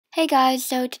Hey guys,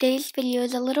 so today's video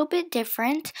is a little bit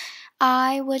different.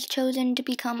 I was chosen to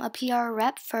become a PR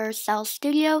rep for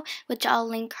Celstudio, which I'll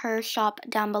link her shop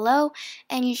down below,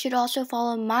 and you should also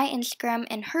follow my Instagram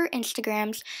and her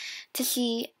Instagrams to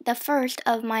see the first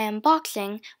of my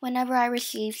unboxing whenever I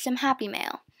receive some happy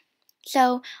mail.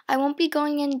 So I won't be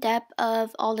going in depth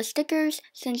of all the stickers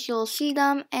since you'll see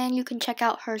them and you can check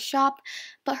out her shop,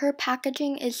 but her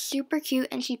packaging is super cute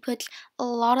and she puts a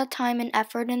lot of time and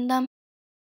effort in them.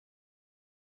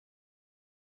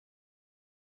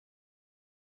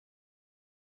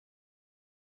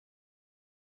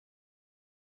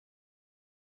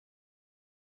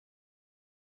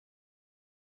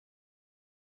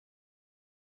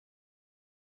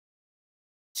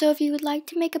 So if you would like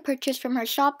to make a purchase from her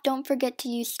shop, don't forget to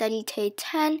use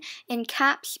StudyTay10 in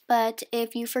caps, but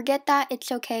if you forget that,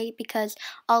 it's okay because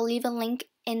I'll leave a link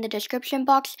in the description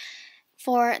box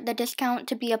for the discount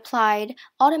to be applied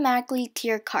automatically to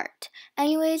your cart.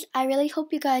 Anyways, I really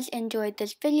hope you guys enjoyed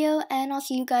this video and I'll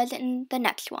see you guys in the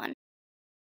next one.